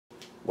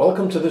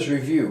Welcome to this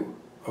review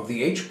of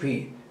the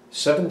HP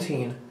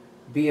 17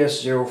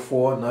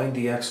 BS04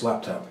 9DX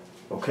laptop.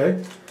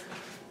 Okay,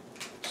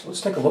 so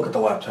let's take a look at the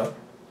laptop.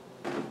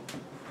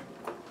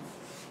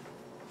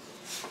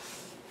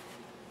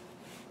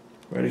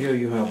 Right here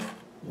you have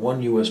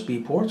one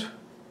USB port,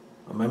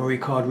 a memory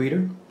card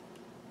reader,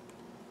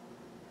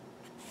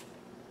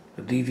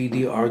 a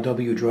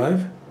DVD-RW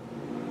drive,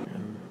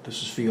 and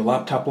this is for your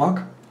laptop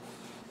lock.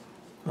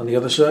 On the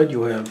other side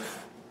you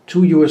have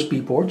two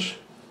USB ports,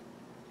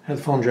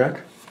 headphone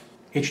jack,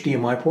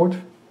 HDMI port,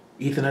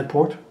 Ethernet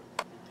port,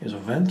 here's a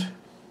vent,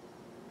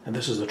 and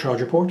this is the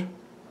charger port,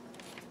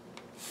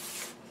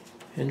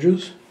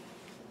 hinges.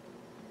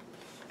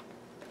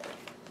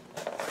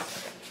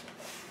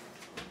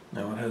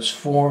 Now it has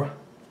four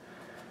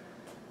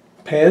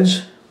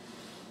pads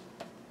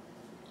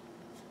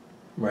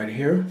right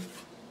here,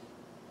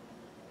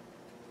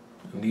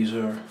 and these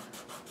are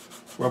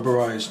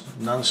rubberized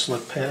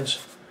non-slip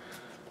pads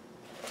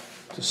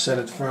to set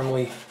it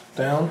firmly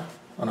down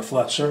on a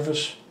flat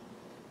surface.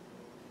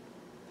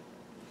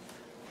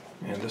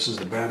 And this is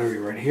the battery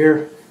right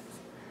here.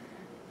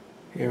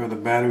 Here are the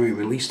battery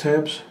release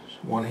tabs,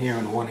 one here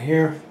and one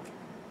here,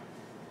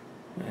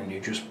 and you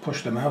just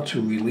push them out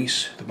to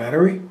release the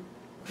battery.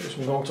 First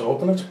I'm going to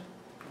open it.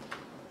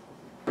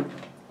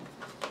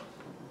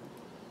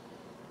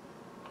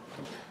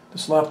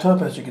 This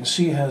laptop, as you can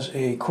see, has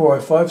a Core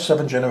i5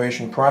 7th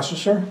generation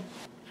processor.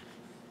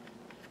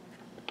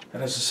 It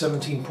has a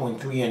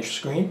 17.3-inch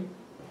screen.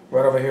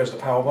 Right over here is the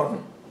power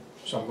button,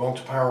 so I'm going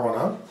to power one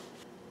on.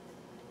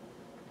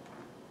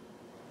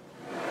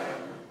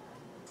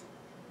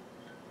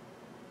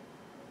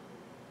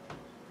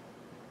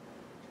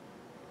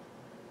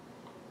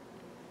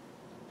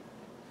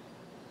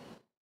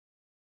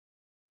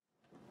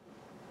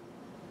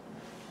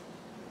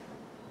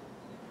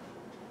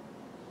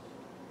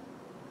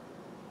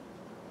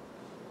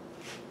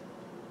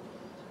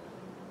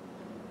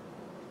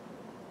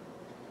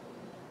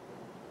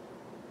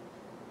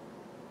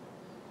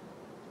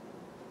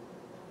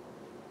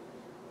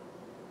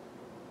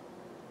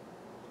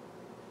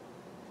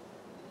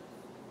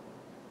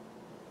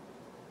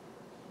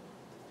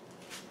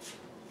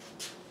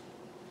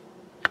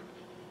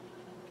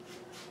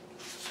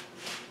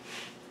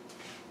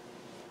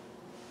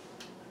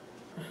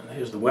 And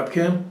here's the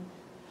webcam.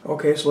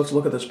 Okay, so let's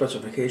look at the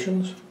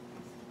specifications.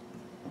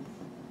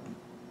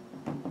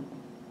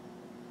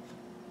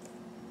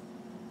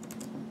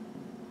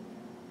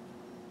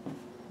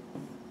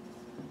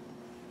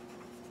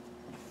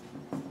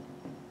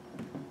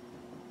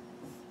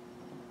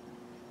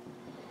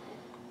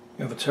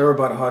 You have a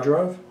terabyte hard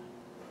drive.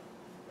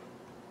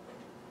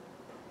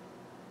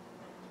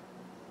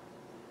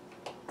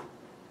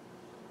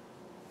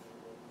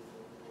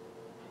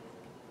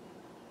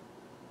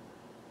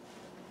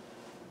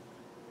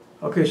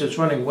 Okay, so it's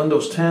running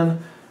Windows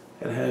 10.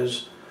 It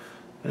has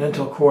an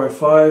Intel Core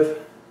i5,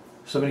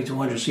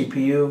 7200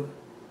 CPU,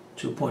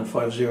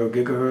 2.50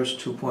 gigahertz,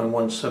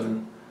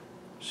 2.17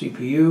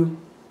 CPU.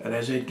 It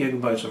has 8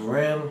 gigabytes of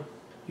RAM.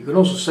 You can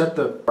also set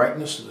the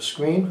brightness of the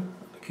screen,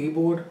 the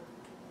keyboard.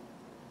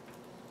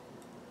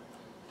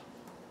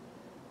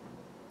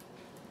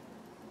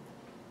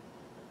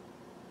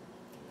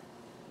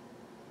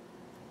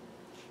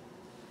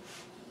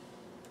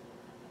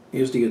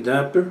 Here's the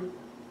adapter.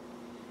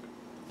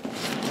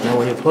 Now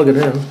when you plug it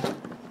in,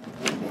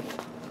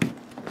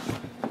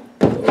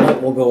 the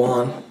light will go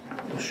on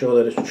to show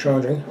that it's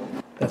charging.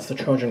 That's the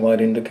charging light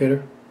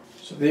indicator.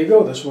 So there you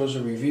go, this was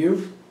a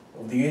review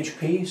of the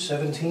HP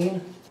 17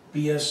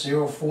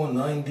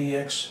 BS04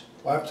 9DX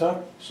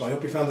laptop. So I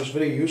hope you found this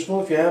video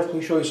useful. If you have,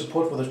 please show your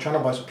support for this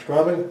channel by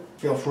subscribing.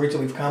 Feel free to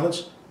leave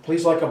comments.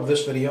 Please like up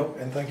this video,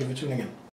 and thank you for tuning in.